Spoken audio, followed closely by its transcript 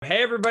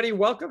Hey, everybody.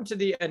 Welcome to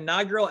the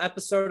inaugural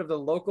episode of the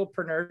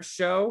Localpreneur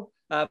Show.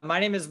 My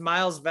name is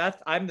Miles Veth.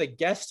 I'm the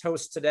guest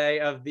host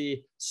today of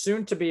the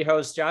soon-to-be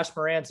host, Josh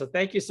Moran. So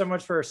thank you so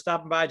much for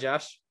stopping by,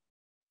 Josh.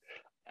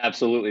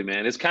 Absolutely,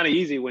 man. It's kind of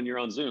easy when you're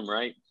on Zoom,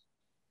 right?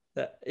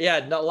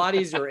 Yeah, a lot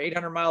easier.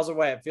 800 miles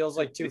away. It feels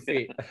like 2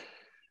 feet.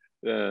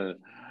 uh,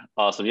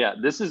 awesome. Yeah,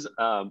 this is.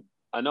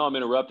 I know I'm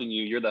interrupting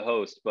you. You're the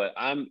host, but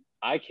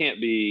I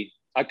can't be.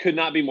 I could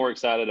not be more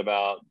excited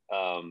about.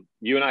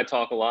 You and I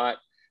talk a lot,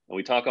 and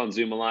we talk on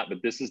Zoom a lot, but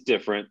this is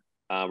different.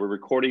 We're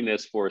recording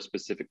this for a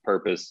specific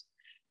purpose,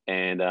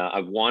 and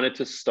I've wanted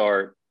to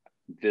start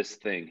this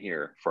thing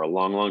here for a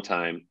long, long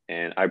time,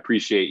 and I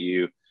appreciate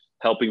you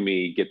helping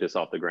me get this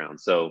off the ground.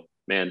 So,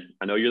 man,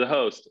 I know you're the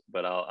host,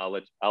 but I'll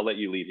let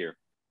you lead here.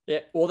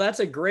 Yeah, well,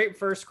 that's a great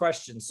first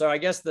question. So I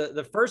guess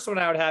the first one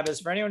I would have is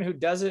for anyone who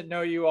doesn't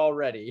know you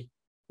already,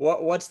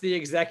 what's the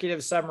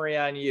executive summary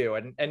on you?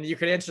 And you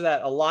can answer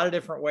that a lot of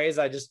different ways.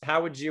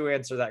 How would you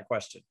answer that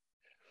question?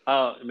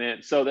 Oh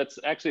man, so that's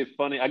actually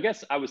funny. I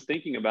guess I was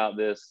thinking about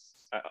this.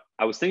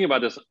 I was thinking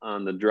about this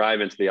on the drive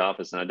into the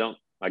office, and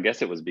I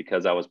guess it was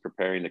because I was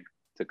preparing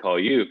to call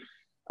you.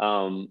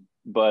 I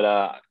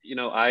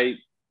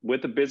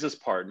with a business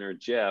partner,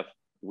 Jeff,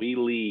 we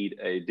lead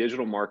a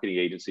digital marketing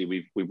agency.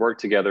 We've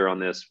worked together on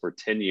this for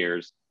 10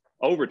 years,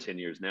 over 10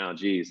 years now,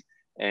 geez.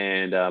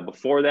 And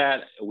before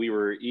that, we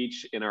were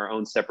each in our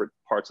own separate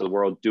parts of the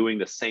world doing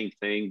the same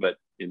thing, but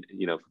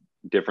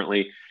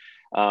differently.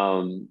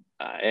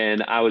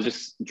 And I was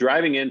just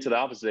driving into the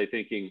office today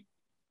thinking,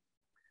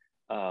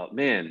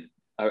 man,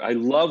 I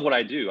love what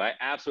I do. I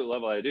absolutely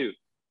love what I do.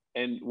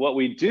 And what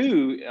we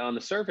do on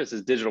the surface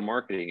is digital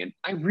marketing. And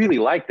I really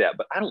like that,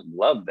 but I don't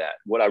love that.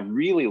 What I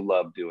really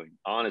love doing,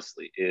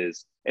 honestly,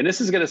 is, and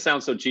this is going to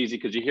sound so cheesy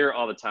because you hear it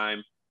all the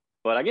time,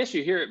 but I guess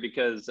you hear it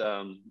because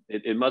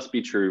it must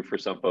be true for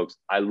some folks.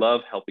 I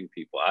love helping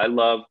people. I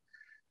love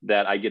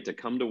that I get to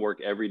come to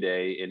work every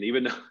day. And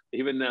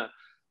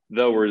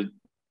though we're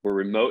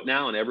remote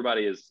now and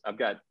I've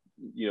got,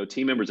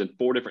 team members in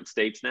 4 different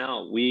states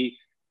now.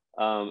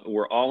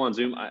 We're all on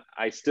Zoom.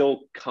 I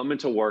still come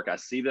into work. I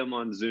see them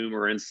on Zoom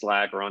or in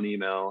Slack or on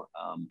email.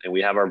 And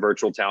we have our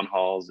virtual town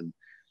halls. And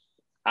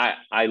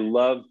I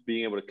love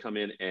being able to come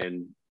in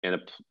and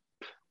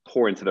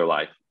pour into their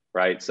life.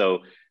 Right. So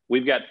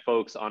we've got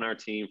folks on our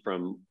team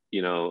from,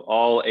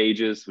 all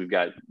ages. We've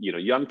got,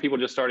 young people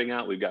just starting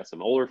out. We've got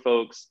some older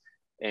folks,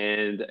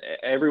 and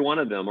every one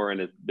of them are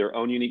in their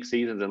own unique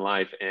seasons in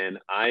life. And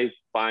I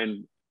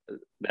find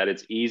that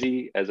it's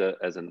easy as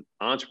an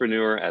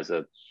entrepreneur, as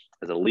a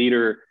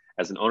leader,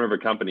 as an owner of a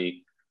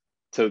company,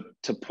 to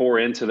pour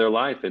into their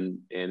life and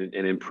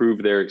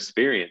improve their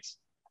experience,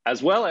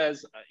 as well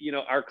as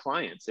our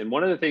clients. And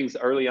one of the things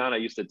early on I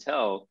used to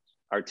tell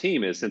our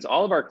team is, since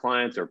all of our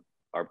clients are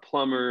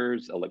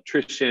plumbers,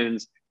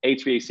 electricians,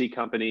 HVAC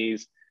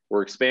companies,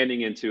 we're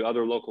expanding into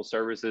other local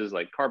services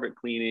like carpet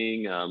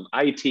cleaning,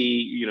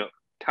 IT,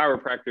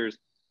 chiropractors.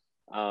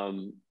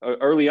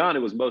 Early on, it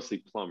was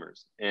mostly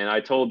plumbers, and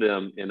I told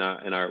them in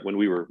our when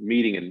we were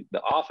meeting in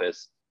the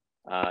office,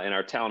 in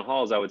our town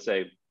halls, I would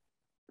say,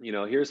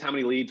 here's how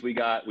many leads we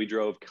got. We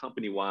drove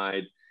company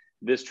wide.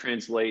 This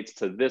translates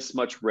to this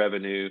much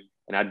revenue,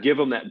 and I'd give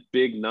them that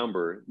big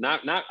number,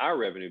 not our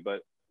revenue,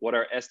 but what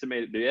the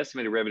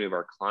estimated revenue of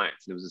our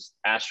clients. And it was this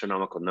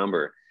astronomical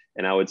number.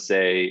 And I would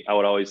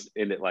always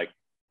end it like,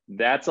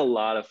 that's a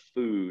lot of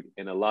food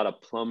and a lot of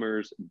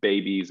plumbers'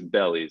 babies'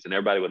 bellies. And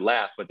everybody would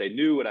laugh, but they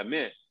knew what I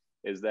meant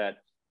is that,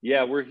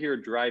 yeah, we're here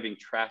driving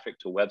traffic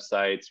to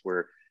websites.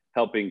 We're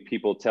helping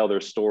people tell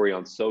their story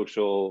on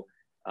social.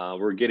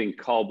 We're getting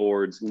call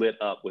boards lit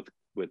up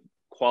with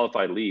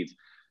qualified leads.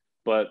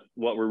 But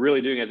what we're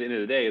really doing at the end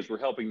of the day is we're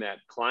helping that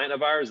client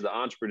of ours, the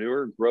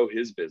entrepreneur, grow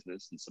his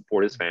business and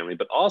support his family,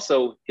 but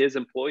also his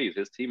employees,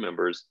 his team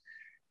members,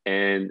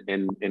 and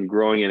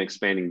growing and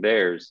expanding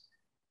theirs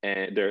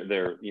and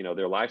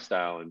their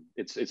lifestyle. And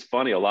it's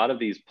funny, a lot of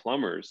these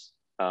plumbers,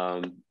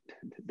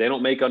 they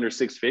don't make under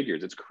 6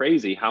 figures. It's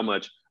crazy how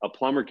much a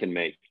plumber can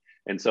make.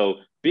 And so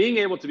being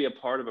able to be a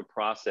part of a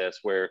process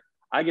where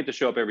I get to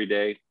show up every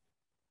day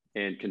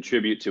and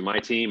contribute to my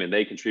team and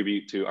they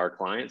contribute to our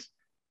clients,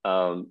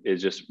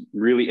 is just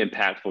really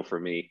impactful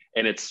for me.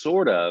 And it's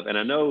and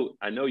I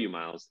know you,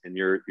 Miles, and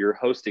you're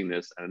hosting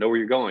this, and I know where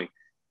you're going.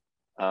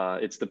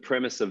 It's the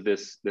premise of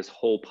this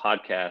whole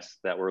podcast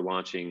that we're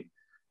launching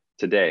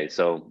today.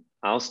 So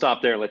I'll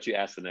stop there and let you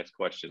ask the next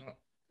question.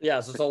 Yeah,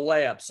 so it's a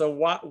layup. So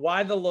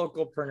why the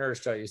Localpreneur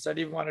Show? You said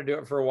you want to do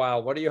it for a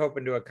while. What are you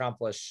hoping to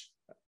accomplish?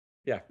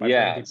 By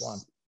bringing people on.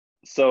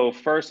 So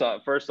first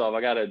off,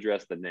 I got to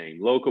address the name.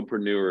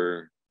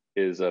 Localpreneur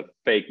is a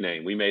fake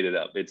name. We made it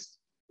up. It's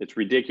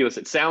ridiculous.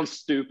 It sounds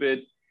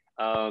stupid.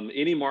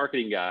 Any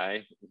marketing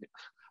guy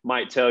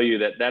might tell you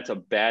that that's a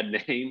bad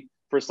name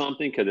for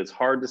something because it's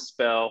hard to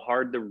spell,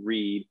 hard to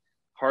read,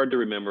 hard to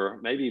remember,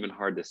 maybe even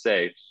hard to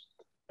say.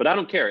 But I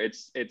don't care.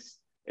 It's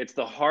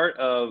the heart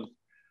of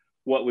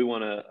what we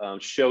want to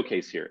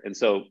showcase here. And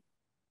so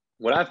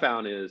what I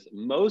found is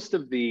most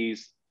of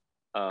these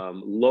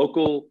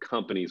local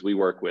companies we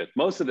work with,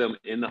 most of them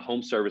in the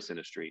home service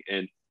industry.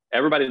 And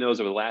everybody knows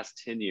over the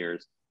last 10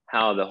 years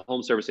how the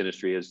home service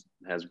industry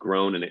has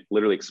grown and it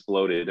literally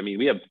exploded. I mean,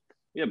 we have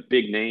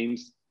big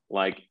names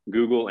like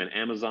Google and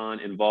Amazon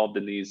involved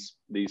in these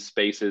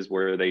spaces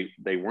where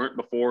they weren't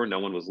before. No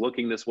one was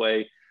looking this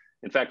way.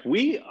 In fact,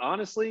 we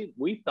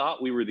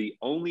thought we were the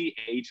only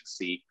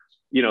agency,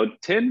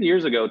 10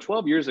 years ago,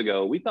 12 years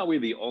ago, we thought we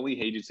were the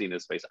only agency in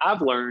this space.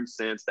 I've learned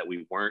since that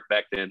we weren't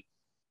back then,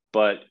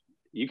 but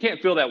you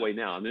can't feel that way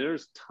now. I mean,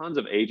 there's tons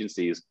of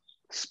agencies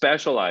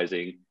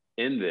specializing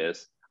in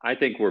this. I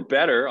think we're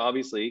better,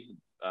 obviously,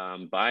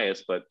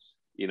 biased, but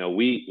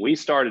we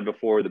started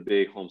before the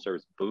big home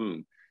service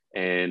boom,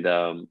 and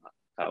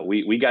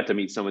we got to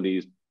meet some of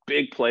these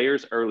big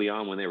players early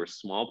on when they were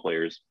small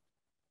players,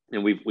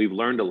 and we've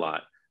learned a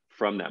lot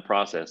from that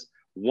process.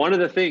 One of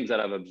the things that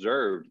I've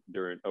observed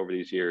over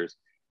these years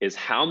is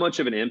how much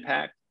of an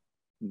impact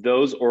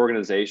those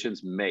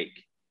organizations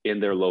make in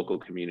their local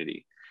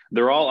community.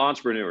 They're all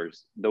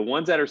entrepreneurs. The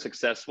ones that are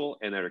successful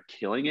and that are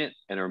killing it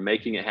and are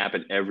making it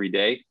happen every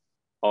day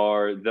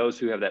are those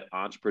who have that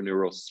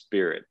entrepreneurial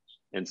spirit.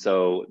 And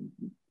so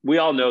we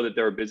all know that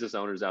there are business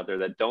owners out there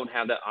that don't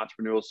have that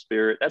entrepreneurial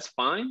spirit. That's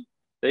fine.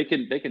 They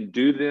can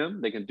do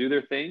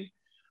their thing.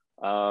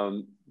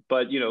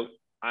 But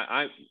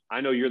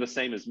I know you're the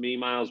same as me,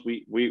 Miles.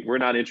 We're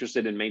not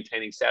interested in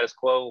maintaining status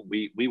quo.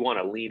 We want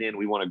to lean in.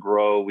 We want to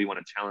grow. We want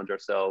to challenge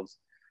ourselves.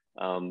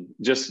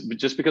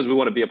 Just because we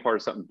want to be a part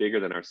of something bigger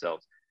than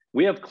ourselves.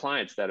 We have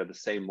clients that are the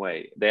same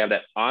way. They have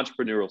that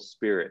entrepreneurial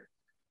spirit,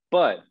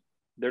 but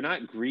they're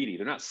not greedy.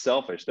 They're not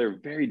selfish. They're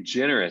very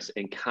generous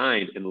and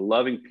kind and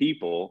loving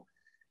people.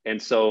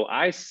 And so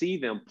I see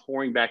them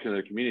pouring back into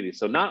their community.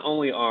 So not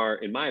only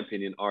in my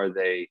opinion, are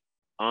they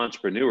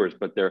entrepreneurs,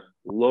 but they're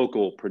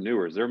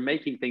localpreneurs. They're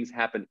making things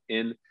happen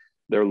in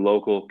their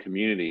local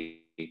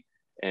community.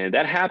 And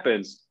that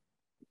happens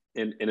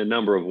in a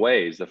number of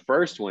ways. The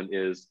first one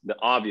is the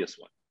obvious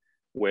one,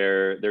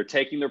 where they're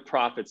taking their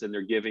profits and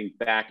they're giving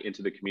back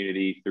into the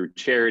community through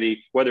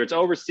charity, whether it's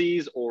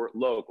overseas or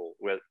local.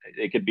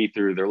 It could be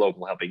through their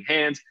local helping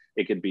hands.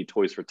 It could be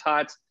Toys for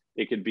Tots.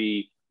 It could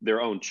be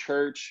their own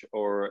church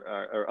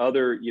or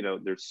other,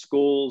 their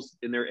schools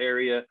in their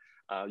area.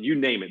 You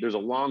name it. There's a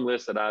long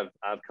list that I've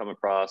come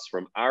across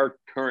from our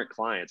current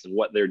clients and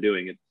what they're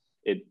doing.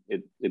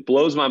 It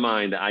blows my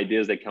mind, the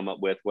ideas they come up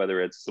with,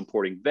 whether it's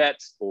supporting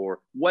vets or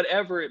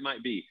whatever it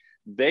might be.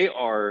 They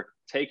are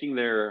taking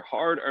their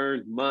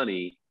hard-earned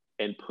money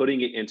and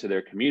putting it into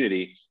their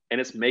community,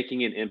 and it's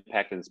making an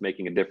impact and it's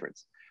making a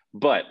difference.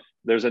 But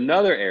there's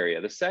another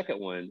area, the second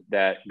one,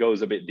 that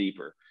goes a bit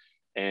deeper.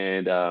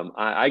 And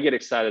I get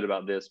excited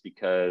about this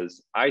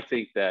because I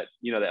think that,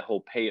 that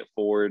whole pay it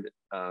forward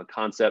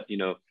concept,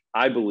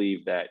 I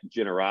believe that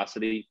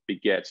generosity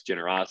begets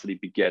generosity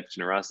begets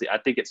generosity. I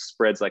think it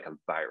spreads like a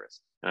virus.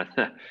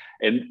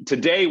 And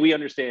today we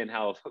understand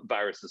how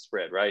viruses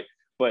spread, right?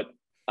 But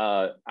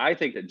I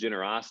think that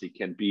generosity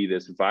can be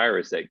this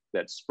virus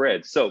that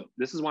spreads. So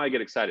this is why I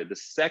get excited. The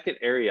second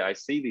area I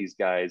see these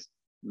guys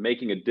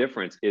making a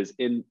difference is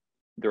in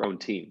their own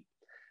team.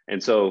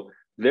 And so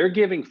they're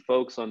giving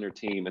folks on their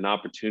team an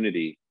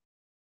opportunity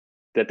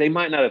that they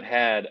might not have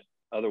had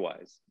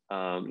otherwise.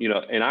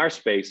 In our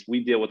space,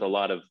 we deal with a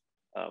lot of,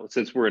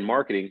 since we're in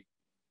marketing,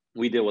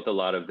 we deal with a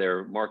lot of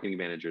their marketing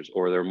managers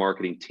or their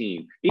marketing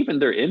team. Even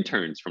their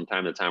interns from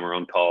time to time are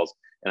on calls,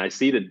 and I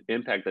see the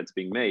impact that's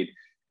being made.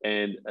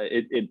 And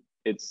it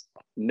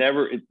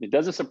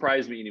doesn't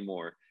surprise me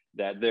anymore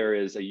that there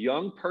is a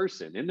young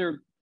person in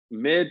their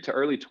mid to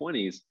early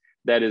 20s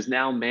that is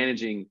now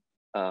managing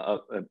a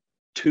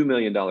 $2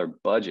 million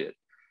budget.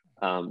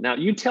 Now,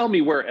 you tell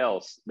me where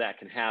else that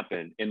can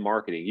happen in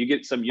marketing. You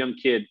get some young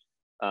kid,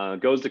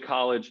 goes to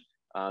college,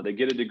 they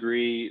get a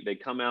degree, they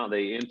come out,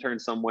 they intern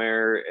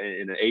somewhere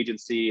in an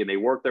agency, and they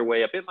work their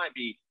way up. They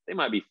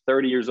might be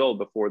 30 years old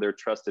before they're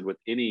trusted with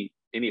any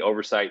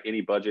oversight,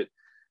 any budget.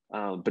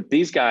 But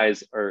these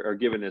guys are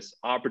given this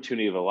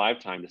opportunity of a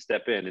lifetime to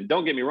step in. And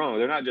don't get me wrong,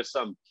 they're not just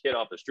some kid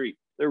off the street.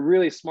 They're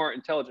really smart,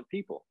 intelligent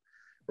people,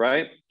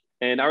 right?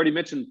 And I already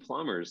mentioned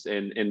plumbers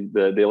and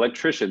the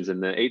electricians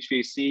and the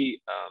HVAC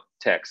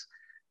techs.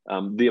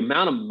 The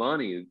amount of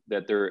money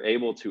that they're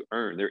able to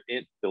earn,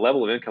 the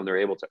level of income they're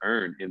able to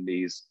earn in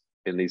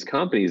these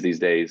companies these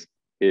days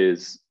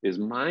is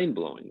mind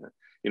blowing.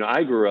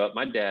 I grew up.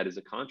 My dad is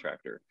a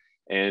contractor,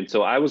 and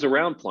so I was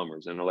around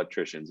plumbers and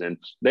electricians, and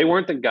they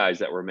weren't the guys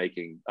that were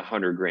making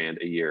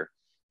 $100,000 a year,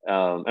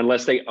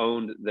 unless they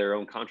owned their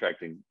own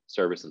contracting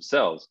service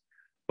themselves.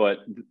 But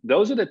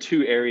those are the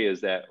two areas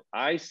that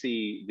I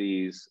see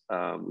these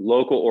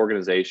local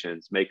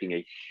organizations making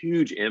a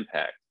huge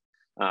impact.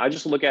 I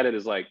just look at it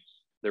as like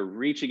they're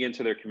reaching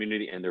into their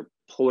community and they're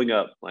pulling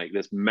up like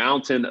this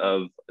mountain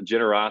of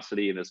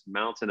generosity and this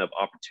mountain of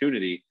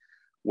opportunity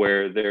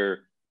where they're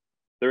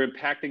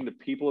impacting the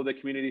people of the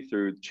community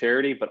through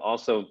charity, but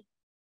also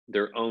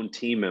their own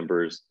team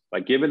members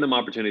by giving them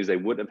opportunities they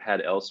wouldn't have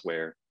had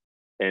elsewhere.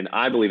 And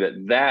I believe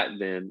that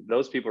then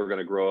those people are going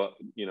to grow up,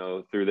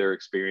 through their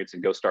experience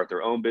and go start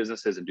their own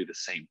businesses and do the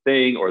same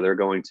thing, or they're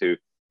going to,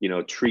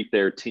 treat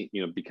their team,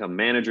 become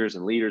managers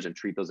and leaders and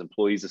treat those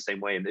employees the same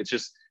way. And that's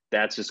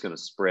just going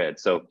to spread.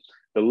 So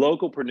the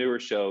Localpreneur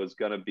Show is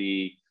going to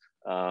be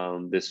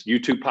this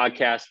YouTube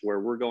podcast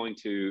where we're going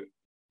to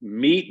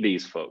meet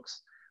these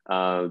folks,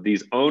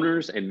 these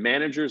owners and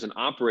managers and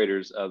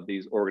operators of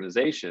these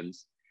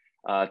organizations,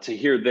 to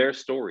hear their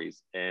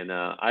stories. And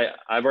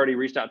I've already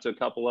reached out to a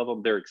couple of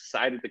them. They're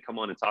excited to come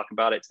on and talk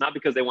about it. It's not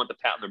because they want the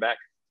pat on their back,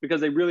 it's because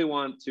they really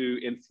want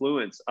to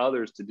influence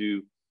others to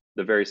do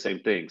the very same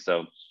thing.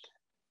 So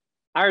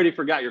I already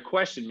forgot your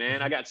question,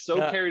 man. I got so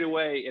carried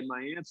away in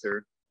my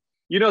answer.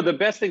 The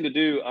best thing to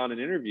do on an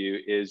interview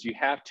is you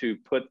have to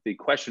put the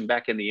question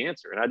back in the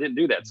answer. And I didn't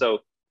do that. So,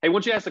 hey,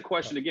 once you ask the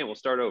question again, we'll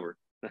start over.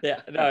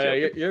 Yeah, no,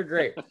 you're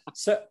great.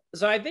 So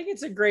I think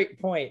it's a great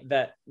point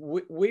that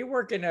we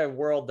work in a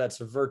world that's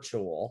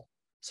virtual.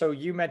 So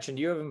you mentioned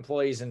you have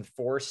employees in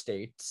 4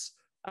 states.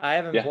 I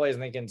have employees, I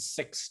think, in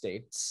 6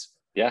 states.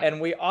 Yeah.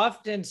 And we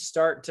often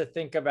start to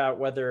think about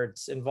whether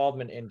it's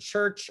involvement in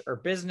church or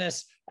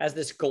business as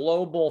this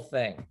global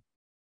thing.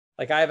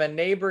 Like I have a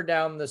neighbor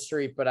down the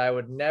street, but I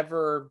would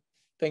never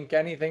think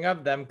anything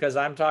of them because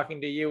I'm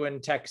talking to you in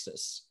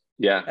Texas.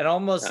 Yeah. And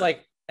almost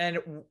and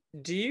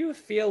do you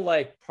feel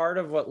like part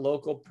of what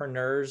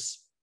localpreneurs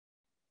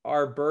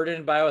are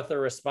burdened by with their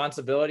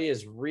responsibility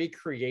is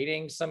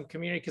recreating some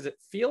community? Because it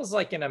feels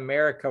like in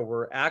America,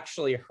 we're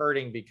actually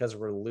hurting because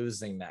we're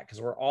losing that,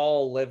 because we're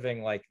all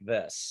living like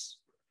this.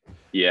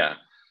 Yeah,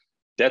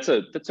 that's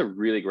a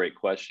really great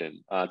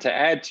question. To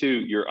add to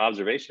your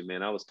observation,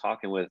 man, I was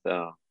talking with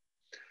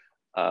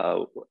an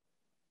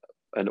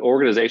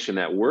organization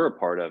that we're a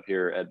part of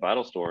here at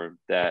VitalStorm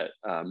that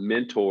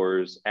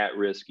mentors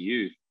at-risk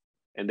youth.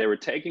 And they were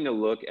taking a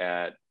look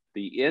at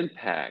the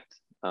impact.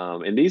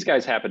 And these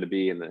guys happen to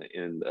be in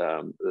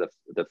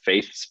the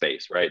faith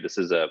space, right? This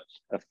is a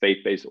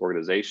faith-based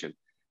organization.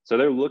 So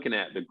they're looking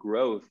at the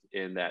growth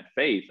in that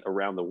faith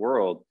around the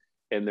world,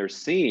 and they're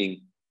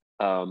seeing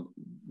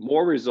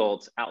more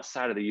results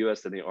outside of the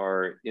U.S. than they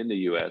are in the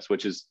U.S.,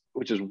 which is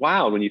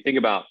wild when you think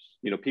about,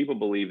 people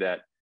believe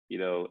that,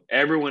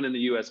 everyone in the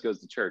U.S.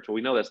 goes to church. Well,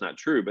 we know that's not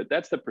true, but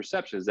that's the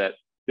perception, is that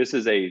this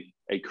is a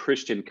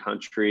Christian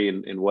country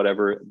and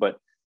whatever, but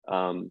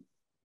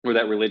where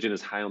that religion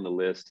is high on the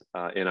list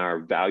in our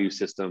value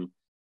system.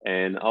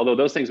 And although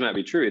those things might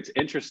be true, it's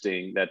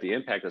interesting that the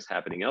impact is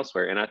happening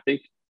elsewhere. And I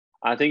think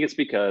it's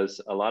because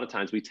a lot of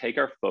times we take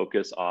our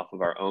focus off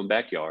of our own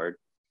backyard,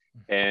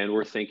 and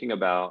we're thinking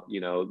about,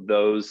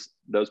 those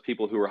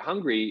people who are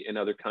hungry in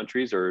other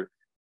countries, or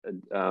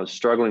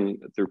struggling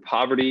through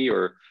poverty,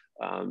 or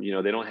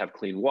they don't have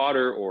clean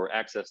water or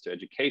access to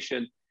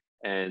education.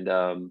 And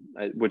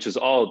which is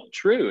all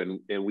true.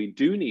 And we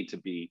do need to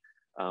be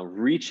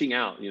reaching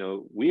out.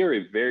 We are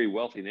a very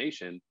wealthy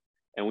nation,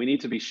 and we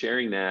need to be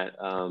sharing that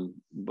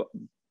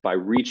by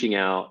reaching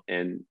out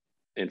and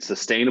in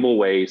sustainable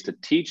ways to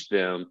teach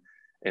them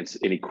and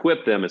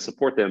equip them and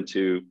support them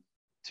to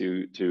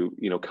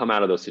come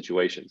out of those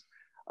situations.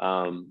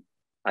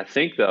 I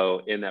think,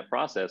 though, in that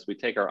process, we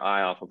take our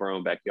eye off of our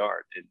own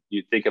backyard. And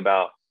you think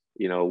about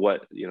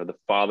the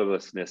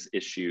fatherlessness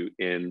issue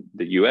in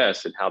the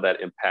U.S. and how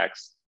that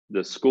impacts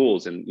the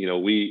schools. And,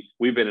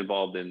 we've been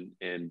involved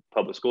in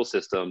public school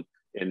system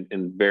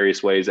in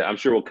various ways that I'm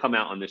sure will come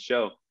out on this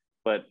show.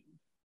 But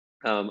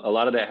a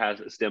lot of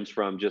that stems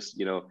from just,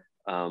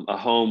 a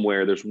home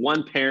where there's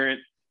one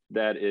parent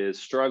that is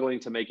struggling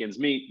to make ends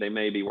meet. They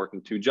may be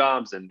working 2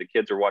 jobs, and the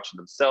kids are watching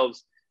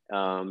themselves.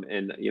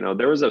 And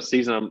there was a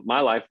season of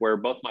my life where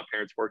both my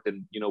parents worked,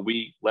 and,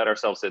 we let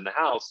ourselves in the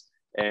house.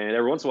 And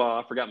every once in a while,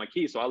 I forgot my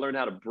key. So I learned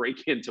how to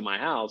break into my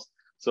house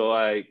so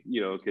I,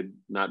 could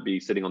not be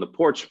sitting on the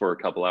porch for a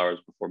couple hours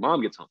before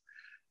mom gets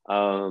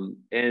home.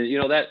 And,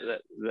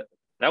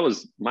 that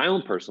was my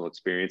own personal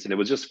experience. And it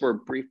was just for a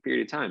brief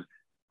period of time.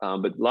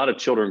 But a lot of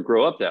children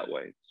grow up that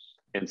way.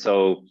 And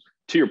so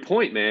to your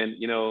point, man,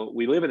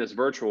 we live in this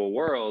virtual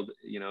world.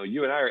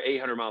 You and I are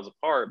 800 miles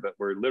apart, but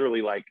we're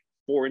literally like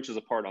 4 inches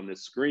apart on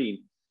this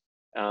screen.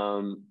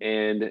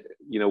 And,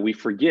 we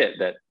forget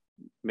that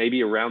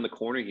maybe around the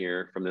corner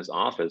here from this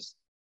office,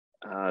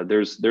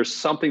 there's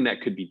something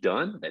that could be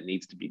done, that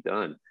needs to be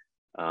done,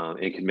 and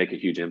it can make a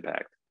huge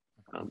impact.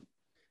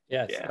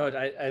 Yes, yeah. No,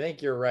 I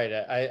think you're right.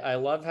 I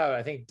love how,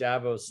 I think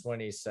Dabo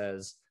Swinney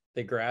says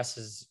the grass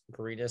is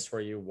greenest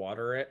where you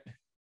water it.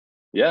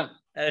 Yeah.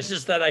 And it's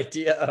just that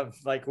idea of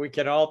like, we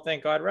can all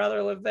think, oh, I'd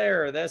rather live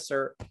there or this,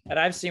 and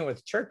I've seen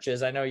with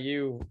churches, I know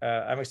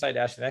I'm excited to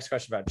ask you the next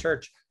question about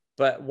church,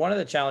 but one of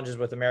the challenges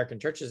with American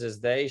churches is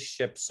they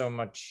ship so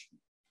much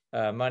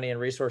money and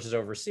resources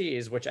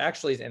overseas, which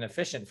actually is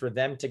inefficient for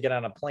them to get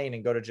on a plane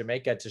and go to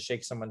Jamaica to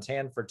shake someone's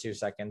hand for 2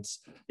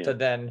 seconds, to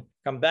then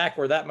come back,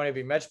 where that money would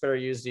be much better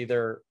used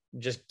either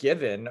just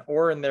given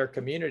or in their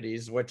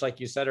communities, which, like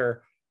you said,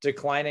 are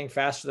declining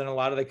faster than a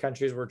lot of the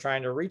countries we're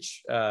trying to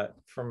reach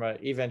from an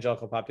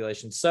evangelical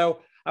population. So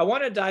I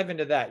want to dive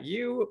into that.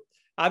 You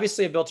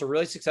obviously have built a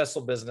really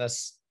successful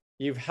business.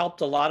 you've helped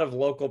a lot of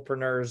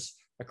localpreneurs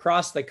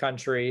across the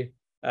country,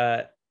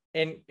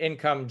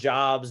 income,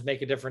 jobs,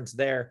 make a difference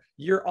there.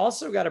 You're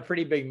also got a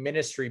pretty big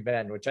ministry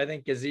bend, which I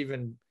think is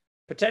even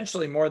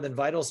potentially more than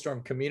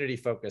VitalStorm community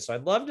focus. So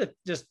I'd love to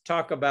just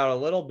talk about a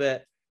little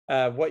bit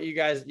what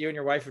you and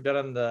your wife have done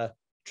on the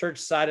church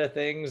side of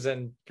things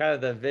and kind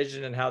of the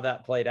vision and how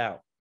that played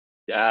out.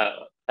 Yeah,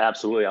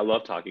 absolutely. I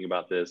love talking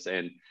about this.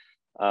 And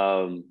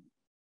my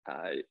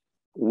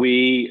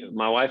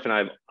wife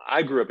and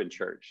I grew up in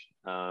church.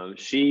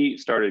 She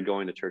started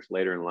going to church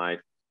later in life.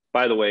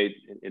 By the way,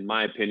 in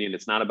my opinion,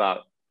 it's not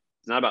about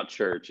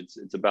church.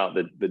 It's about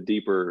the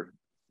deeper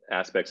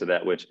aspects of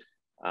that, which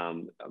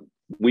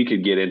we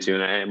could get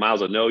into. And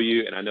Miles, I know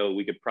you, and I know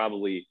we could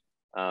probably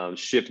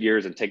shift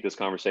gears and take this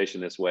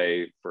conversation this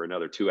way for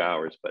another 2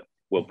 hours, but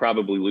we'll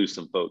probably lose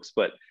some folks.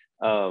 But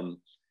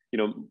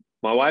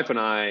my wife and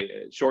I,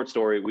 short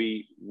story,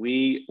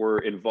 we were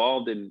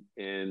involved in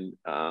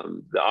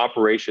the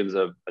operations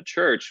of a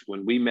church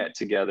when we met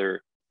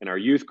together in our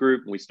youth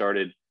group, and we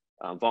started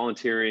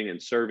volunteering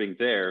and serving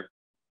there.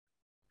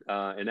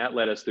 And that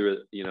led us through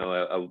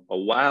a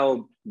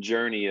wild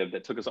journey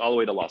that took us all the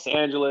way to Los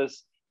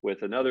Angeles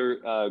with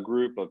another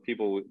group of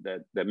people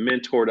that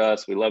mentored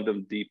us. We loved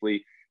them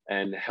deeply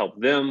and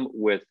helped them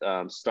with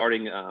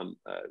starting.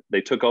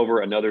 They took over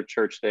another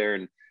church there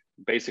and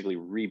basically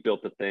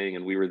rebuilt the thing,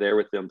 and we were there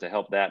with them to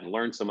help that and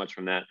learn so much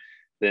from that.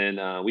 Then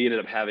we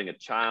ended up having a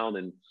child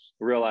and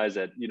realized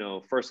that,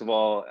 first of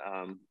all,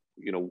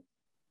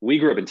 we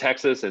grew up in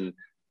Texas, and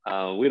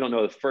we don't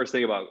know the first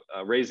thing about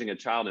raising a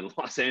child in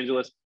Los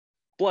Angeles.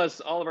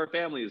 Plus, all of our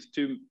family is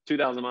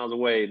 2,000 miles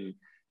away,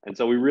 and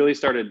so we really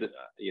started,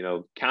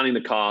 counting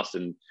the cost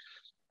and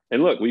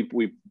look,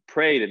 we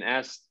prayed and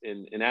asked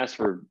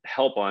for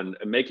help on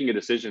making a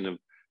decision of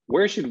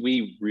where should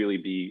we really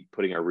be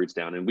putting our roots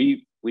down, and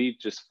we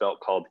just felt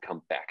called to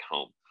come back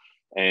home,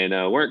 and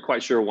weren't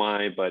quite sure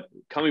why, but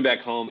coming back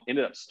home,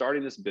 ended up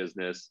starting this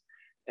business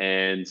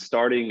and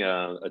starting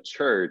a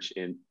church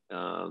in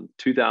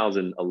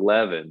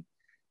 2011,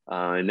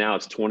 and now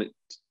it's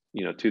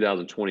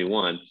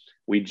 2021.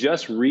 We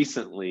just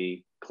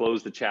recently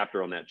closed the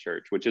chapter on that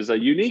church, which is a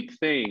unique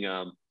thing.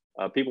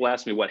 People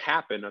ask me what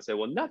happened. I say,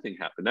 well, nothing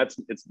happened.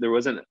 There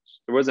wasn't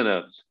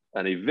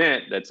an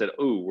event that said,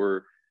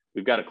 oh,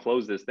 we've got to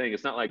close this thing.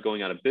 It's not like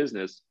going out of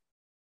business.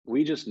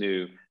 We just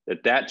knew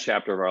that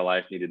chapter of our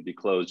life needed to be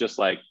closed, just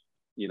like,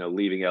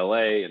 leaving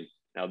LA and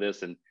now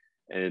this, and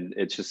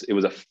it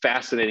was a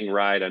fascinating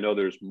ride. I know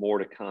there's more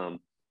to come,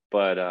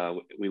 but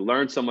we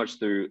learned so much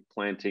through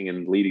planting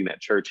and leading that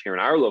church here in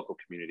our local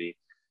community.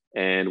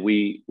 And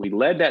we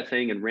led that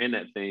thing and ran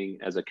that thing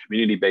as a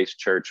community-based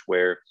church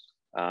where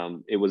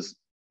it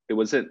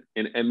wasn't,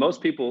 and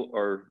most people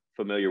are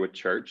familiar with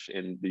church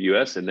in the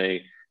US, and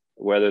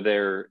whether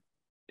they're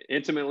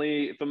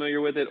intimately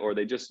familiar with it or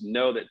they just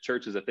know that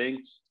church is a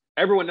thing,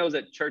 everyone knows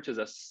that church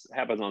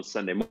happens on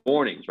Sunday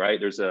mornings, right?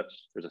 There's a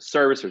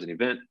service, there's an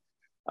event.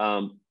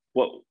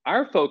 What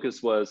our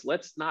focus was,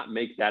 let's not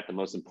make that the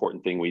most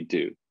important thing we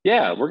do.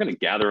 Yeah, we're going to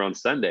gather on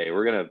Sunday.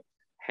 We're going to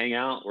hang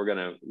out. We're going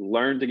to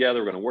learn together.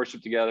 We're going to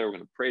worship together. We're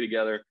going to pray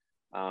together.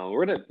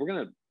 We're going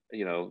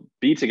to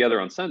be together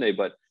on Sunday,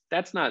 but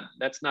that's not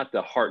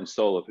the heart and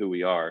soul of who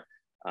we are.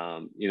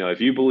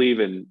 If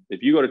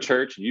you go to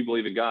church and you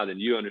believe in God, then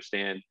you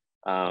understand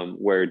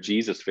where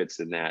Jesus fits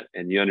in that,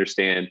 and you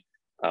understand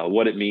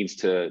what it means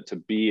to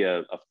be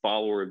a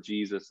follower of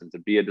Jesus and to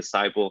be a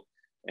disciple.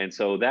 And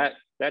so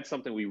that's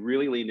something we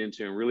really leaned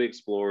into and really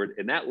explored,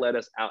 and that led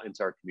us out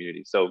into our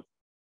community. So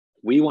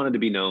we wanted to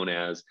be known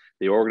as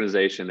the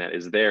organization that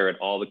is there at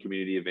all the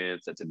community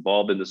events, that's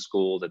involved in the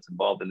schools, that's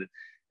involved in it.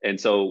 And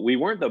so we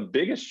weren't the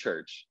biggest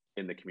church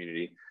in the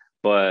community,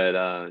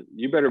 but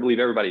you better believe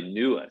everybody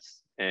knew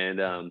us. And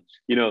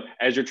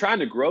as you're trying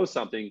to grow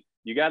something,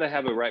 you got to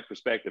have a right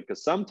perspective,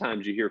 because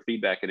sometimes you hear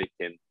feedback and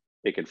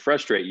it can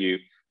frustrate you.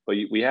 But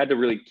we had to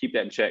really keep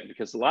that in check,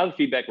 because a lot of the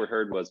feedback we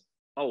heard was,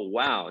 "Oh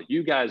wow,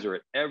 you guys are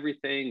at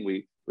everything.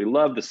 We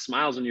love the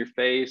smiles on your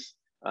face.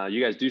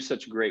 You guys do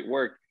such great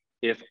work.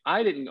 If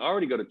I didn't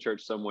already go to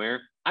church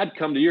somewhere, I'd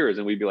come to yours."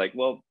 And we'd be like,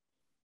 "Well,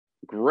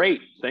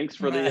 great, thanks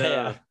for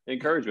the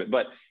encouragement."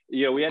 But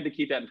we had to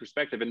keep that in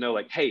perspective and know,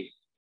 like, hey,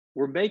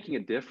 we're making a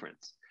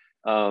difference.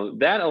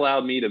 That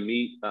allowed me to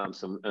meet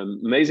some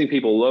amazing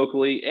people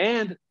locally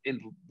and in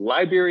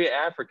Liberia,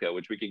 Africa,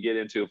 which we can get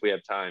into if we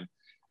have time.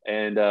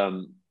 And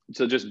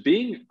so just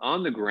being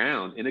on the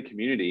ground in a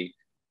community,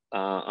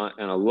 on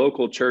a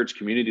local church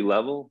community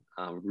level,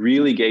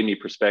 really gave me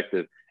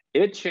perspective.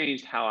 It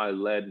changed how I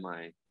led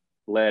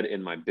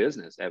in my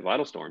business at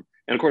VitalStorm.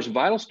 And of course,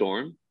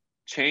 VitalStorm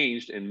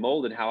changed and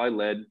molded how I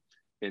led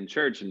in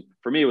church. And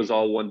for me, it was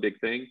all one big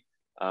thing.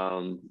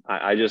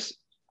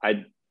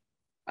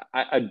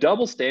 A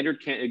double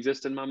standard can't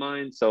exist in my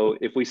mind. So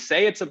if we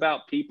say it's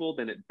about people,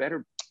 then it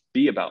better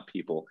be about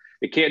people.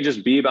 It can't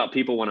just be about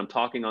people when I'm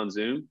talking on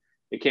Zoom.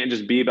 It can't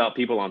just be about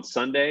people on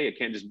Sunday. It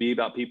can't just be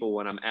about people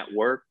when I'm at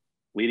work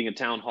leading a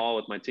town hall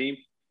with my team.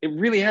 It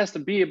really has to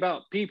be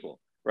about people,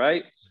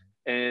 right?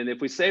 And if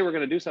we say we're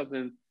going to do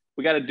something,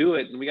 we got to do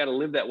it, and we got to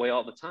live that way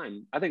all the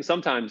time. I think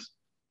sometimes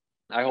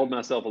I hold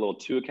myself a little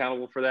too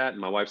accountable for that.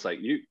 And my wife's like,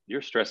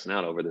 you're stressing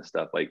out over this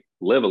stuff. Like,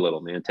 live a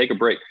little, man, take a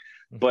break.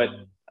 But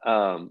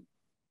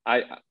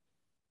I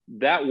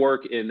that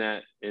work in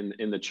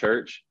the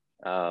church,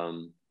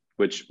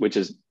 which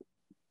is,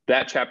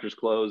 that chapter's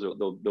closed.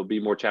 There'll be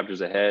more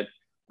chapters ahead.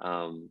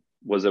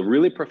 Was a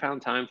really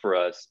profound time for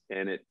us.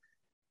 And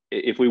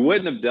if we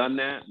wouldn't have done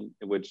that,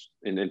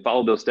 and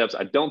followed those steps,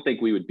 I don't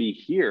think we would be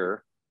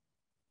here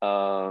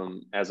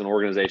as an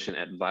organization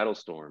at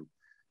VitalStorm.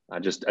 I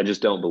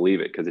just don't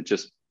believe it, because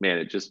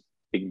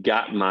it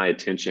got my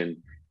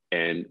attention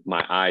and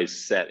my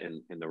eyes set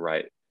in the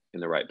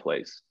right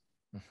place.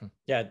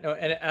 Yeah, no,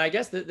 and I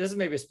guess this is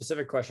maybe a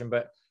specific question,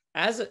 but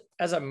as a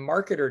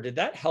marketer, did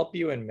that help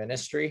you in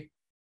ministry?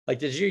 Like,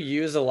 did you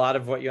use a lot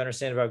of what you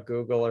understand about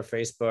Google or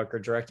Facebook or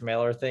direct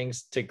mail or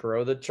things to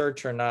grow the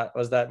church, or not?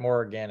 Was that more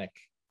organic?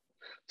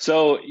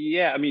 So,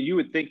 yeah, I mean, you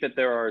would think that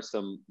there are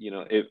some,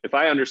 if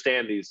I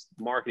understand these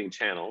marketing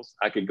channels,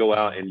 I could go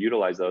out and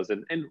utilize those.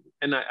 And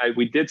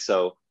we did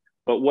so.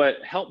 But what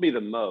helped me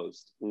the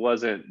most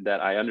wasn't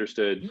that I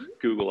understood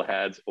Google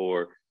ads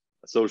or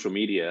social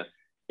media.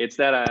 It's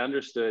that I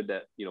understood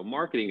that,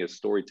 marketing is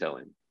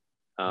storytelling.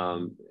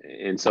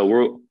 And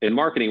so in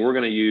marketing, we're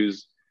going to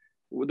use,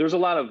 there's a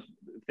lot of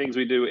things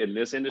we do in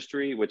this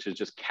industry, which is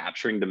just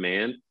capturing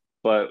demand.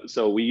 But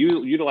so we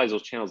utilize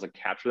those channels to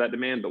capture that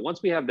demand. But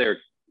once we have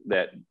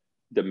that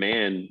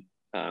demand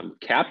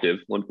captive,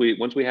 once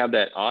we have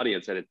that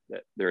audience,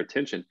 their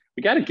attention,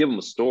 we got to give them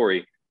a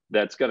story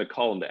that's going to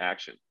call them to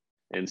action.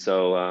 And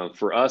so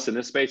for us in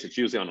this space, it's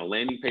usually on a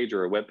landing page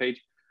or a web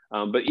page.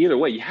 But either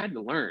way, you had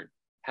to learn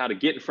how to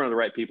get in front of the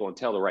right people and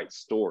tell the right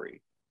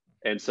story.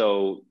 And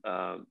so,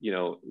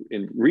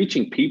 in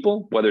reaching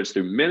people, whether it's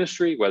through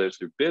ministry, whether it's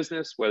through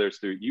business, whether it's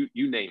through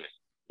you name it,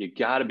 you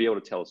got to be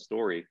able to tell a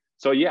story.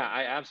 So yeah,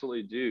 I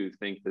absolutely do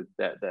think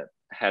that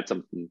had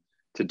something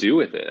to do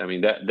with it. I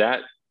mean,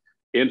 that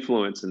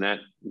influence and that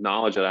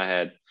knowledge that I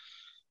had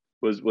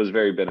was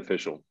very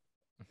beneficial.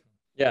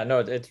 Yeah, no,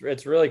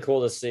 it's really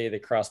cool to see the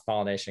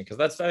cross-pollination, because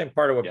that's, I think,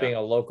 part of what being a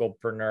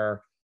localpreneur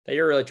that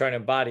you're really trying to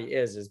embody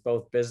is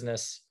both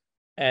business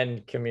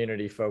and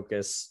community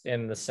focus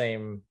in the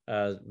same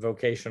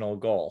vocational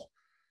goal.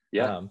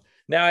 Yeah.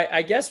 Now,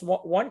 I guess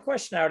one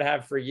question I would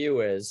have for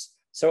you is,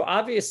 so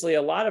obviously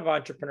a lot of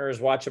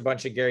entrepreneurs watch a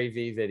bunch of Gary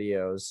Vee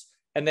videos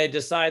and they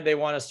decide they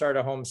want to start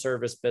a home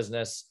service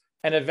business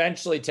and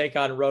eventually take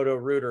on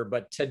Roto-Rooter,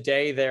 but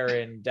today they're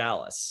in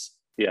Dallas.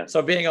 Yeah.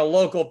 So being a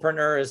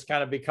localpreneur is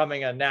kind of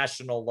becoming a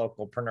national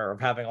localpreneur, of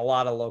having a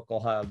lot of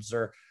local hubs.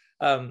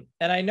 And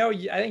I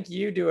think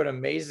you do an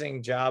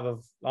amazing job,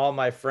 of all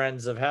my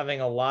friends, of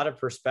having a lot of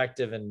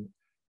perspective and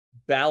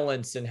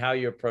balance in how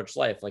you approach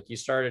life. Like, you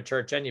started a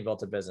church and you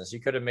built a business. You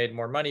could have made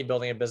more money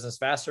building a business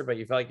faster, but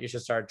you felt like you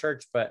should start a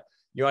church, but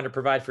you want to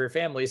provide for your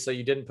family, so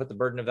you didn't put the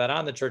burden of that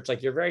on the church.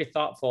 Like, you're very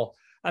thoughtful.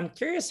 I'm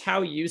curious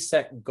how you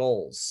set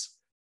goals.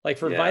 Like,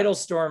 for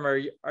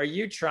VitalStorm, are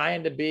you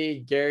trying to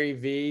be Gary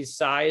Vee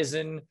size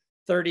in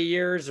 30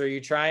 years? Or are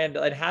you trying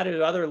to, and how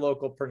do other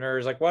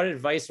localpreneurs, like, what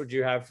advice would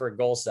you have for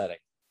goal setting?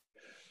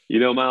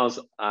 Miles,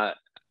 I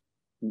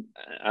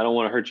don't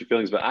want to hurt your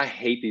feelings, but I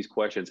hate these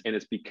questions. And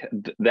it's because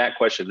that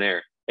question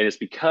there, and it's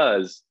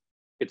because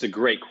it's a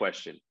great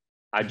question.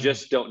 I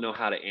just don't know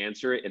how to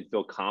answer it and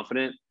feel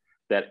confident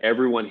that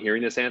everyone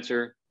hearing this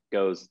answer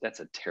goes, that's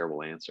a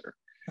terrible answer.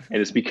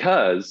 And it's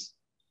because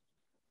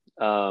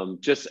I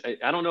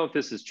don't know if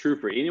this is true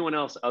for anyone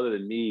else other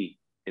than me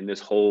in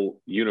this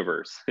whole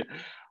universe.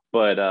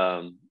 But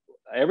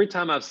every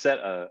time I've set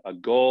a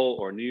goal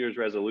or New Year's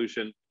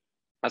resolution,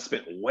 I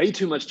spent way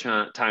too much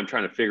time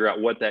trying to figure out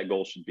what that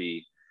goal should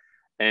be.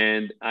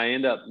 And I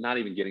end up not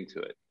even getting to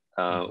it,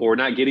 or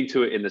not getting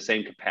to it in the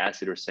same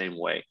capacity or same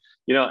way.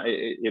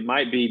 It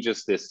might be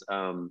just this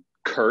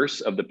curse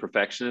of the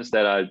perfectionist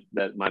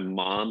that my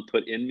mom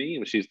put in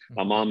me.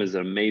 My mom is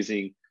an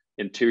amazing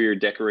interior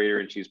decorator,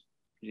 and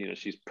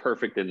she's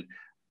perfect in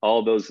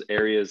all those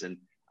areas. And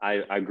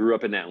I grew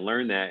up in that and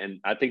learned that. And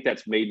I think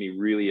that's made me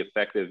really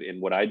effective in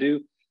what I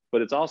do,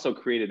 but it's also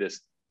created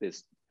this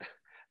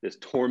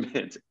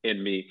torment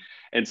in me.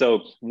 And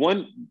so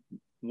one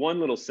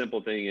little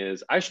simple thing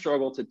is, I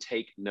struggle to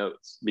take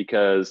notes,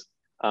 because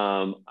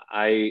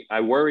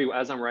I worry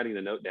as I'm writing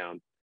the note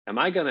down, am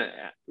I going to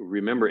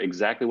remember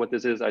exactly what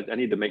this is? I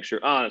need to make sure,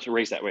 let's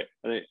erase that. Wait,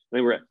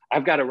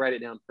 I've got to write it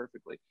down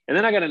perfectly. And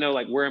then I got to know,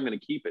 like, where I'm going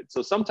to keep it.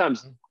 So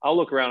sometimes I'll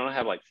look around and I'll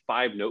have like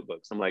 5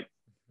 notebooks. I'm like,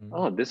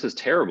 oh, this is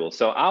terrible.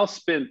 So I'll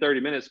spend 30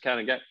 minutes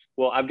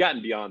I've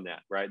gotten beyond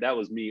that, right? That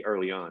was me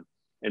early on.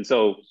 And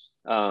so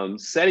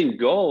setting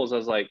goals, I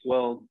was like,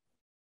 well,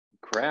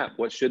 crap,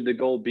 what should the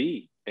goal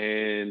be?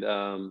 And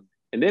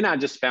then I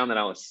just found that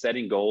I was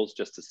setting goals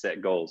just to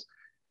set goals.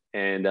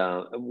 And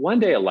one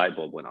day a light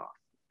bulb went off.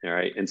 All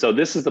right. And so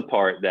this is the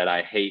part that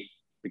I hate,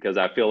 because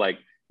I feel like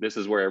this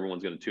is where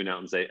everyone's going to tune out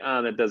and say,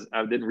 I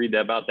didn't read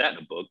about that in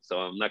a book, so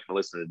I'm not going to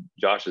listen to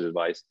Josh's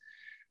advice.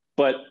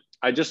 But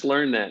I just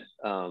learned that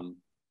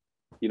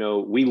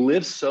we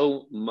live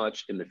so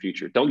much in the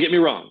future. Don't get me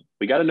wrong.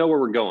 We got to know where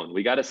we're going.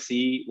 We got to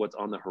see what's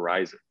on the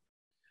horizon.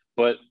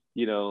 But,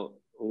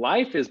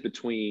 life is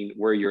between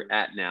where you're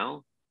at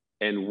now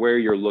and where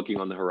you're looking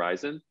on the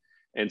horizon.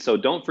 And so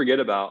don't forget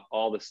about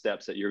all the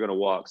steps that you're going to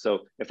walk.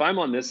 So if I'm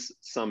on this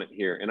summit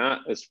here, and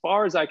as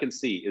far as I can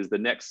see is the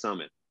next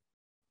summit.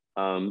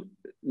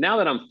 Now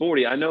that I'm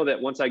 40, I know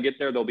that once I get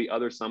there, there'll be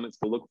other summits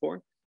to look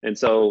for. And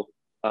so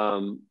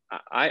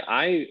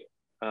I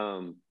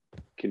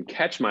can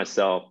catch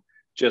myself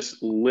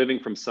just living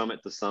from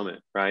summit to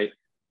summit, right?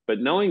 But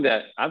knowing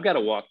that I've got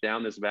to walk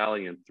down this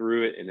valley and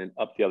through it and then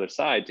up the other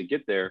side to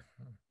get there,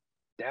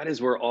 that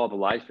is where all the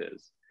life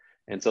is.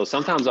 And so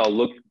sometimes I'll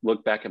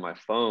look back at my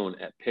phone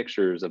at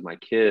pictures of my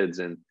kids,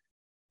 and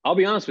I'll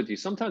be honest with you,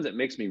 sometimes it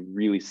makes me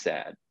really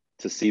sad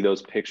to see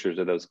those pictures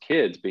of those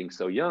kids being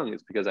so young.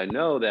 It's because I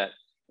know that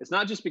it's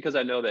not just because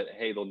I know that,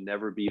 hey, they'll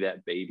never be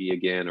that baby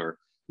again, or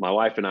my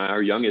wife and I,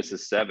 our youngest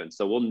is 7.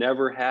 So we'll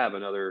never have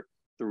another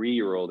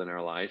 3-year-old in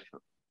our life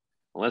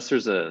unless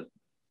there's a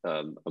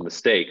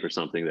mistake or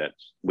something that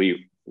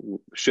we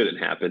shouldn't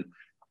happen,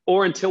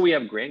 or until we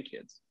have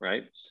grandkids,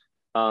 right?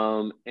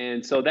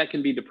 And so that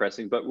can be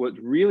depressing. But what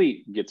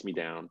really gets me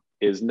down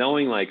is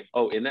knowing like,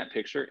 oh, in that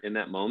picture, in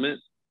that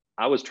moment,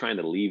 I was trying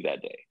to leave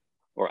that day,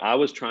 or I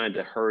was trying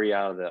to hurry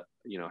out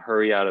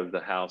of the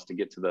house to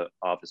get to the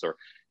office, or,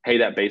 hey,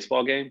 that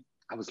baseball game,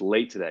 I was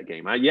late to that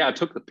game. I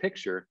took the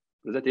picture,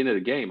 but at the end of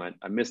the game,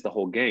 I missed the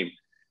whole game.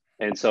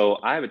 And so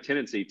I have a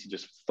tendency to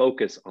just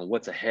focus on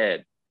what's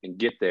ahead and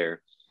get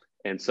there.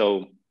 And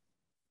so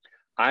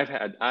I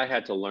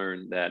had to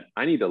learn that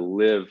I need to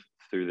live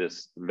through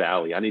this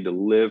valley. I need to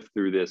live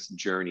through this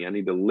journey. I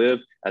need to live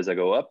as I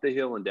go up the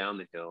hill and down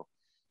the hill.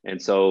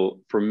 And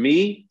so for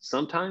me,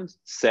 sometimes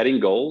setting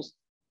goals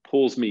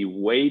pulls me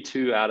way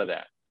too out of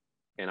that,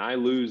 and I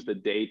lose the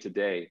day to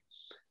day.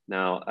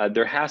 Now,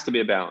 there has to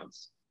be a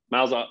balance.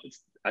 Miles,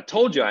 I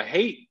told you I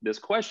hate this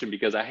question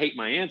because I hate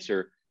my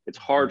answer. It's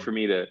hard for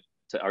me to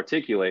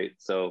articulate.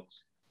 So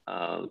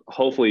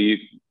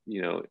hopefully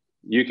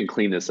you can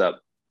clean this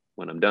up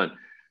when I'm done.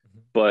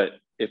 But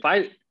if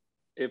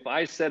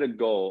I set a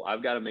goal,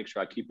 I've got to make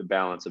sure I keep the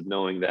balance of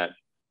knowing that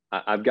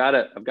I've got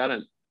to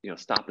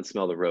stop and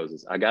smell the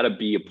roses. I got to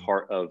be a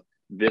part of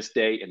this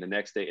day and the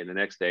next day and the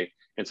next day.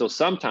 And so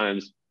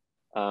sometimes,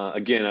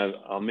 again,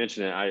 I'll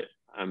mention it.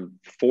 I'm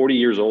 40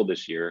 years old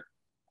this year.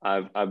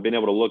 I've been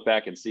able to look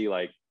back and see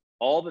like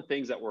all the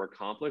things that were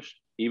accomplished,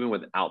 even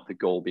without the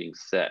goal being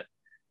set,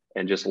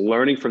 and just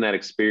learning from that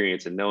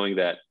experience and knowing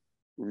that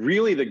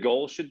really the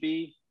goal should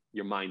be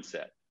your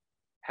mindset.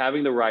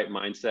 Having the right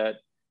mindset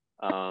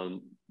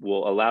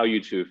will allow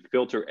you to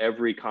filter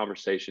every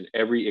conversation,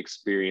 every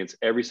experience,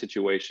 every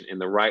situation in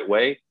the right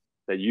way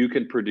that you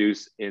can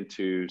produce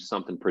into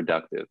something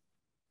productive.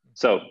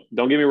 So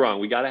don't get me wrong,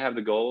 we got to have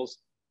the goals,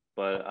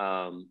 but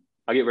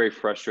I get very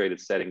frustrated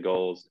setting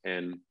goals,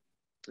 and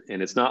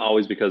it's not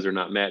always because they're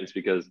not met. It's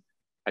because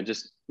I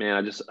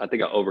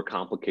think I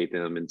overcomplicate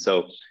them. And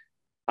so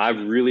I've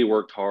really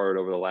worked hard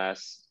over the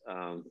last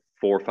 4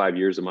 or 5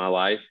 years of my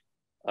life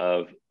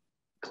of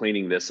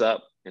cleaning this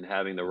up and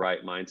having the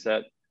right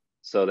mindset,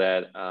 so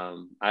that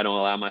I don't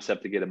allow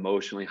myself to get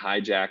emotionally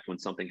hijacked when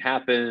something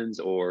happens,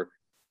 or,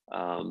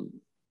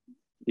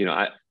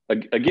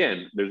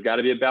 again, there's got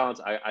to be a balance.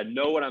 I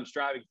know what I'm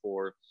striving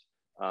for,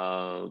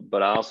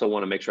 but I also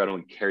want to make sure I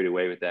don't get carried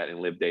away with that and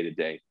live day to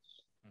day.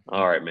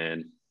 All right,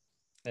 man.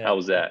 Yeah. How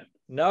was that?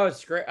 No,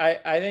 it's great.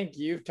 I think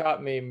you've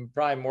taught me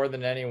probably more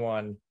than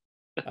anyone,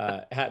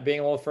 being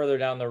a little further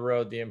down the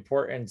road, the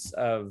importance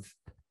of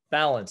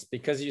balance,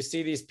 because you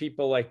see these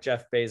people like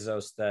Jeff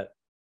Bezos that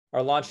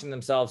are launching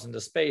themselves into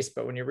space,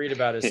 but when you read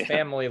about his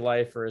family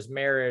life or his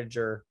marriage,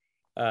 or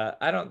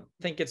I don't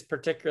think it's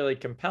particularly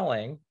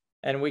compelling,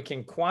 and we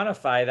can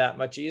quantify that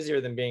much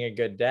easier than being a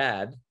good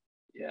dad.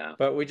 Yeah.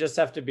 But we just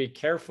have to be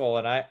careful.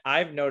 And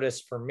I've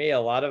noticed for me, a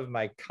lot of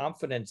my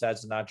confidence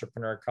as an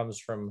entrepreneur comes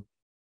from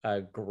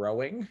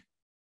growing.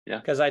 Yeah.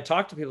 Because I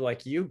talk to people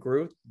like, you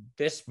grew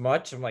this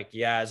much. I'm like,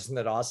 yeah, isn't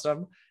it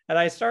awesome? And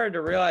I started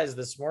to realize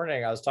this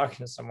morning, I was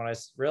talking to someone, I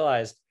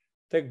realized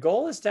the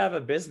goal is to have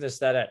a business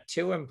that at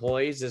 2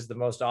 employees is the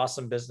most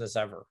awesome business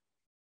ever.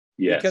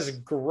 Yes. Because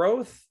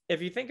growth,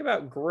 if you think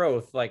about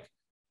growth, like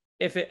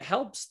if it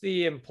helps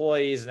the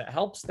employees and it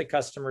helps the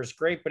customers,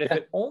 great. But if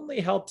it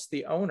only helps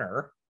the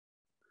owner,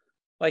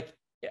 like,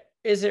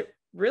 is it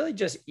really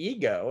just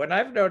ego? And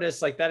I've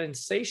noticed like that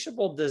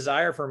insatiable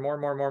desire for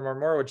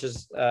more, which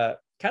is kind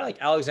of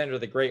like Alexander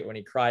the Great when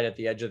he cried at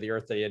the edge of the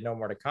earth that he had no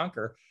more to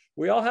conquer.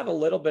 We all have a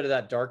little bit of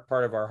that dark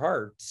part of our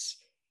hearts.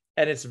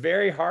 And it's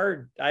very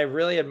hard. I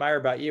really admire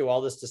about you, all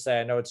this to say,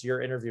 I know it's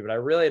your interview, but I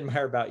really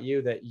admire about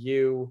you that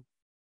you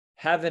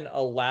haven't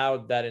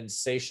allowed that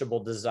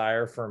insatiable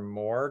desire for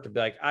more to be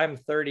like, I'm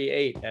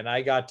 38 and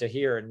I got to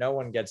hear and no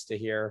one gets to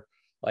hear,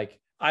 like,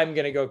 I'm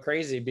going to go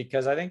crazy.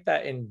 Because I think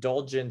that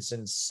indulgence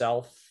in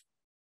self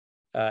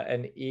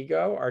and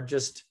ego are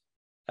just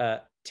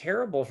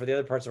terrible for the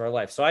other parts of our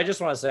life. So I just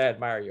want to say I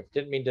admire you.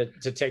 Didn't mean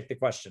to take the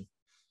question.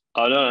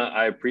 Oh no,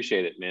 I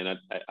appreciate it, man.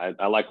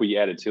 I like what you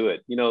added to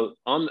it. You know,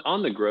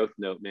 on the growth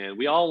note, man,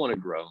 we all want to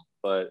grow,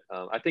 but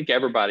I think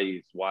everybody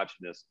who's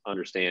watching this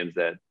understands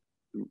that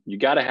you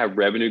got to have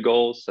revenue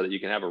goals so that you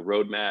can have a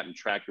roadmap and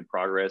track your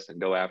progress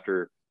and go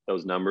after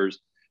those numbers.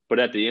 But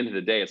at the end of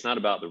the day, it's not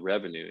about the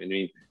revenue. I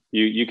mean,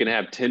 you can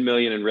have 10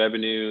 million in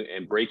revenue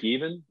and break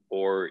even,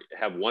 or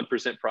have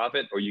 1%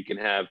 profit, or you can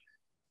have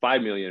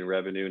 5 million in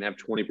revenue and have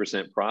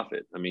 20%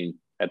 profit. I mean,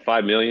 at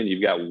 5 million,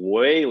 you've got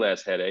way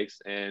less headaches.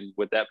 And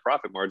with that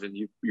profit margin,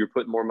 you're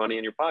putting more money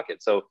in your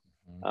pocket. So,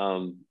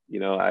 you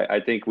know, I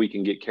think we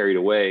can get carried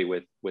away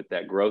with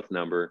that growth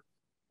number.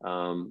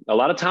 A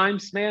lot of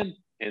times, man,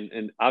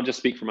 and I'll just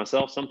speak for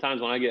myself.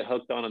 Sometimes when I get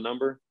hooked on a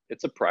number,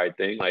 it's a pride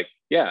thing. Like,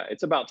 yeah,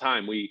 it's about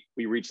time we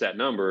reach that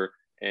number.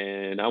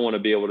 And I want to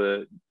be able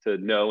to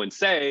know and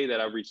say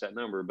that I've reached that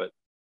number, but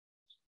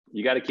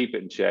you got to keep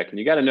it in check, and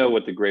you got to know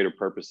what the greater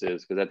purpose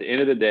is. Because at the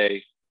end of the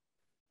day,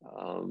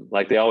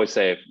 like they always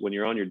say, when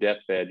you're on your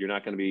deathbed, you're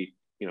not going to be,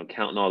 you know,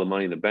 counting all the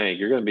money in the bank.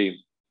 You're going to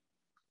be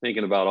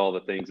thinking about all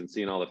the things and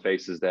seeing all the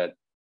faces that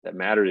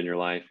mattered in your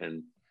life.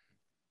 And,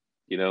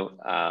 you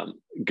know,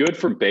 good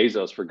for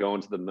Bezos for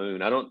going to the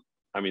moon.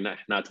 I mean,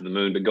 not to the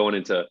moon, but going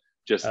into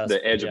just the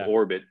edge of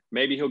orbit.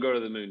 Maybe he'll go to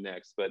the moon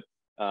next, but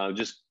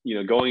just, you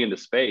know, going into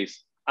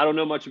space. I don't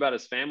know much about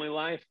his family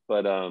life,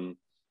 but,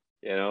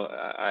 you know,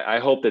 I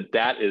hope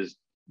that is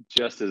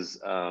just as,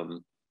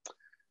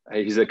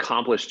 he's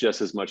accomplished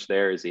just as much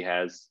there as he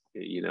has,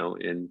 you know,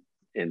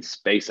 in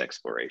space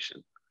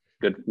exploration.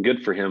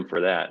 Good for him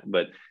for that.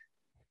 But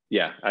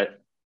yeah,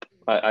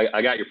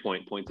 I got your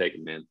point. Point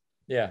taken, man.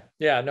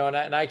 Yeah, no,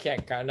 and I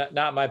can't,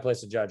 not my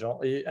place to judge.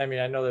 I mean,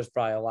 I know there's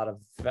probably a lot of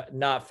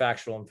not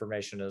factual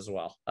information as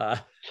well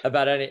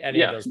about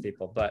any of those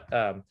people, but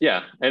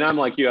yeah, and I'm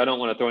like you, I don't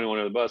want to throw anyone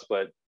under the bus,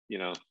 but you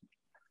know,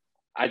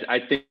 I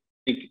think,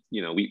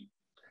 you know,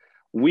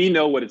 we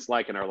know what it's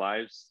like in our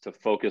lives to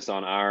focus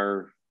on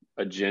our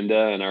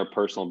agenda and our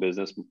personal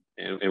business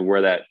and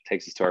where that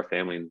takes us to our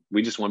family, and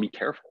we just want to be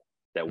careful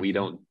that we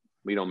don't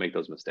make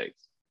those mistakes.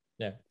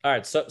 Yeah. All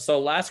right. So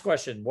last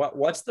question.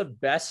 What's the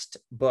best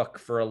book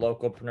for a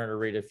localpreneur to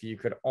read if you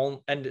could only,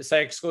 and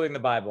say excluding the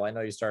Bible? I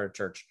know you started a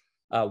church.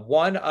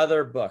 One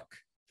other book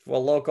a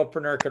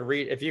localpreneur could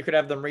read, if you could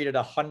have them read it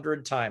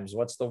 100 times,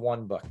 what's the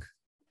one book?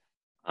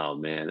 Oh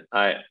man,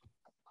 I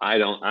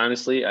don't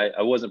honestly.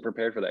 I wasn't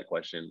prepared for that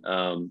question.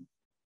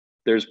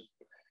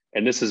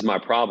 And this is my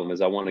problem,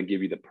 is I want to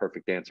give you the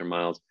perfect answer,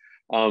 Miles.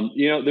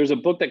 You know, there's a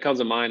book that comes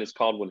to mind. It's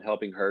called When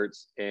Helping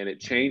Hurts, and it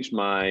changed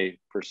my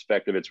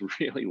perspective. It's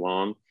really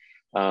long,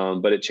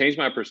 but it changed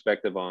my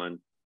perspective on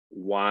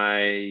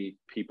why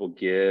people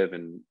give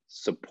and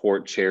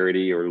support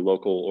charity or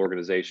local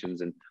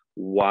organizations, and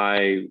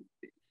why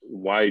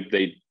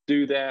they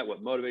do that,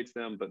 what motivates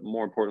them, but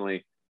more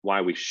importantly,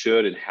 why we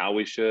should and how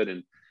we should.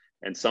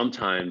 And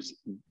sometimes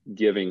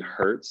giving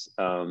hurts.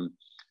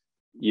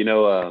 You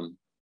know,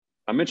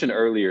 I mentioned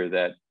earlier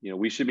that, you know,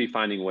 we should be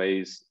finding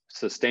ways,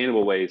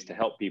 sustainable ways to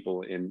help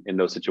people in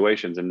those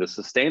situations. And the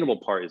sustainable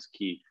part is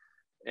key.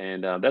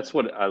 And that's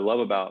what I love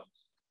about,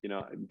 you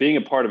know, being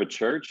a part of a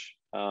church.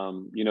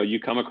 You know, you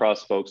come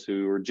across folks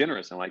who are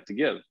generous and like to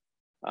give.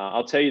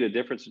 I'll tell you the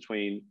difference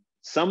between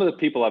some of the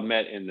people I've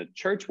met in the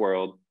church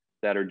world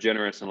that are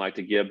generous and like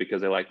to give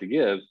because they like to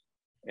give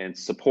and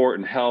support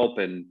and help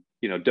and,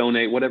 you know,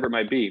 donate, whatever it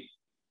might be.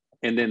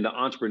 And then the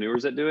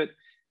entrepreneurs that do it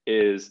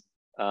is,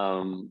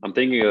 I'm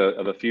thinking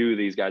of a few of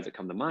these guys that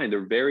come to mind.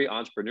 They're very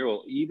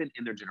entrepreneurial, even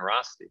in their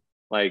generosity.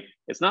 Like,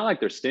 it's not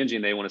like they're stingy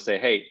and they want to say,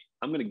 hey,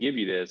 I'm going to give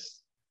you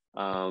this,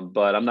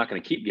 but I'm not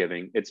going to keep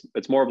giving.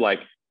 It's more of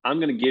like, I'm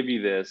going to give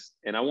you this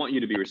and I want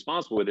you to be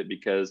responsible with it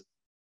because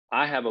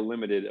I have a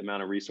limited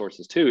amount of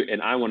resources too.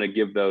 And I want to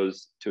give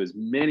those to as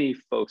many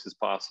folks as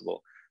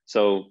possible.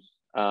 So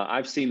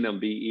I've seen them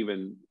be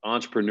even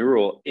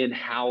entrepreneurial in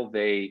how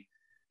they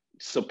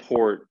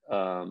support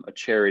a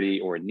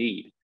charity or a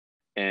need.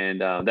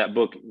 And that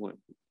book,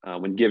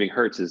 When Giving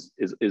Hurts,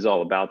 is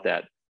all about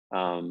that,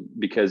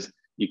 because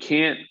you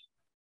can't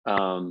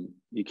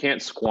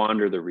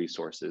squander the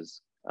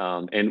resources.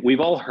 And we've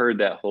all heard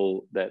that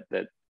whole that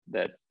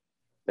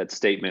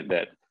statement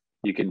that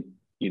you can,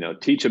 you know,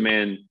 teach a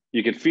man,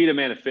 you can feed a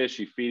man a fish,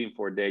 you feed him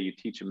for a day. You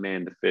teach a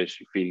man to fish,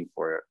 you feed him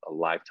for a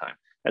lifetime.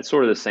 That's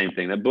sort of the same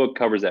thing. That book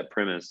covers that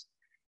premise,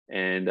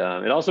 and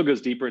it also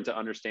goes deeper into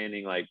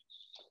understanding like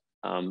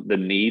the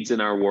needs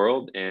in our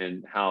world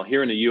and how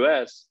here in the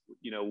U.S.,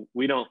 you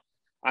know,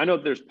 I know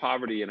there's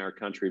poverty in our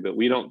country, but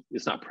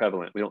it's not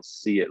prevalent. We don't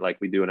see it like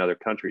we do in other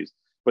countries,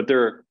 but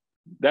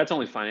that's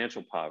only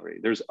financial poverty.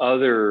 There's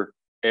other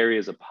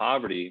areas of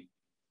poverty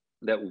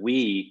that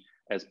we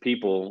as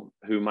people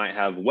who might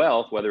have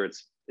wealth, whether it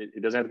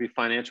doesn't have to be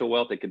financial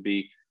wealth. It could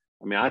be,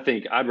 I mean, I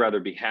think I'd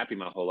rather be happy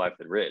my whole life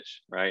than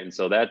rich. Right. And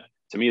so that,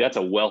 to me, that's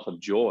a wealth of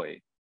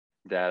joy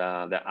that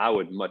I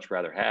would much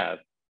rather have.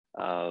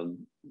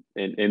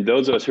 And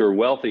those of us who are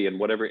wealthy in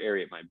whatever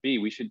area it might be,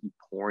 we should be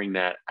pouring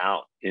that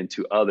out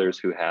into others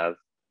who have,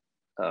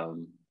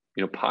 you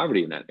know,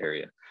 poverty in that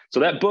area. So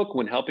that book,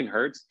 When Helping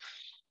Hurts,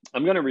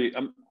 I'm going to read.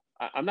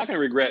 I'm not going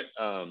to regret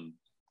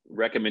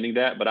recommending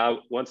that, but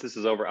once this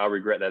is over, I'll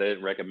regret that I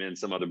didn't recommend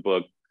some other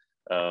book.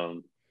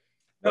 No,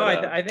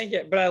 I think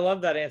it, but I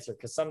love that answer,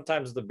 because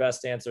sometimes the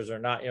best answers are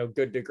not,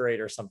 good to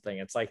great or something.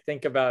 It's like,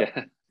 think about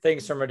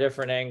things from a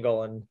different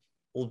angle. And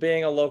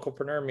being a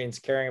localpreneur means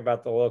caring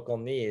about the local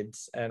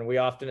needs. And we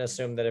often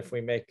assume that if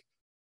we make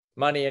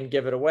money and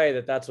give it away,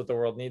 that's what the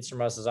world needs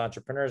from us as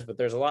entrepreneurs. But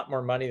there's a lot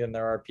more money than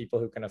there are people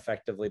who can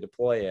effectively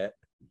deploy it.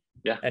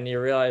 Yeah. And you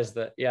realize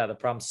that, the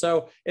problem.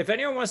 So if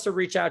anyone wants to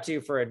reach out to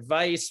you for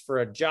advice, for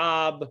a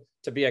job,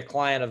 to be a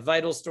client of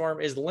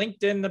VitalStorm, is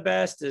LinkedIn the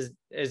best? Is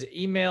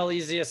email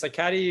easiest? Like,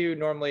 how do you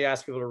normally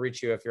ask people to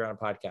reach you if you're on a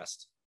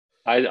podcast?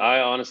 I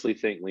honestly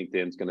think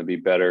LinkedIn's going to be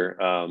better.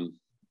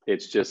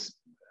 It's just,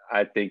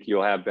 I think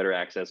you'll have better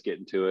access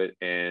getting to it,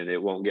 and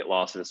it won't get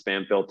lost in a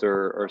spam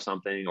filter or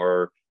something,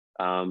 or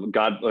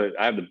God,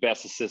 I have the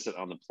best assistant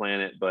on the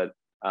planet, but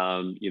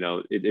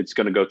it's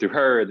going to go through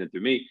her and then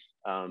through me.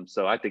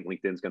 So I think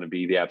LinkedIn is going to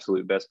be the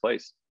absolute best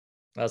place.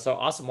 So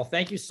awesome. Well,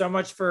 thank you so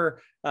much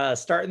for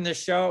starting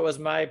this show. It was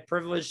my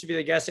privilege to be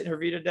the guest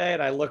interview today,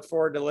 and I look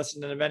forward to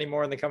listening to many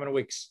more in the coming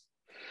weeks.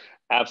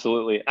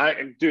 Absolutely.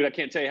 I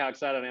can't tell you how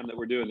excited I am that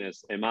we're doing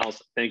this. And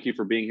Miles, thank you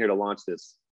for being here to launch this.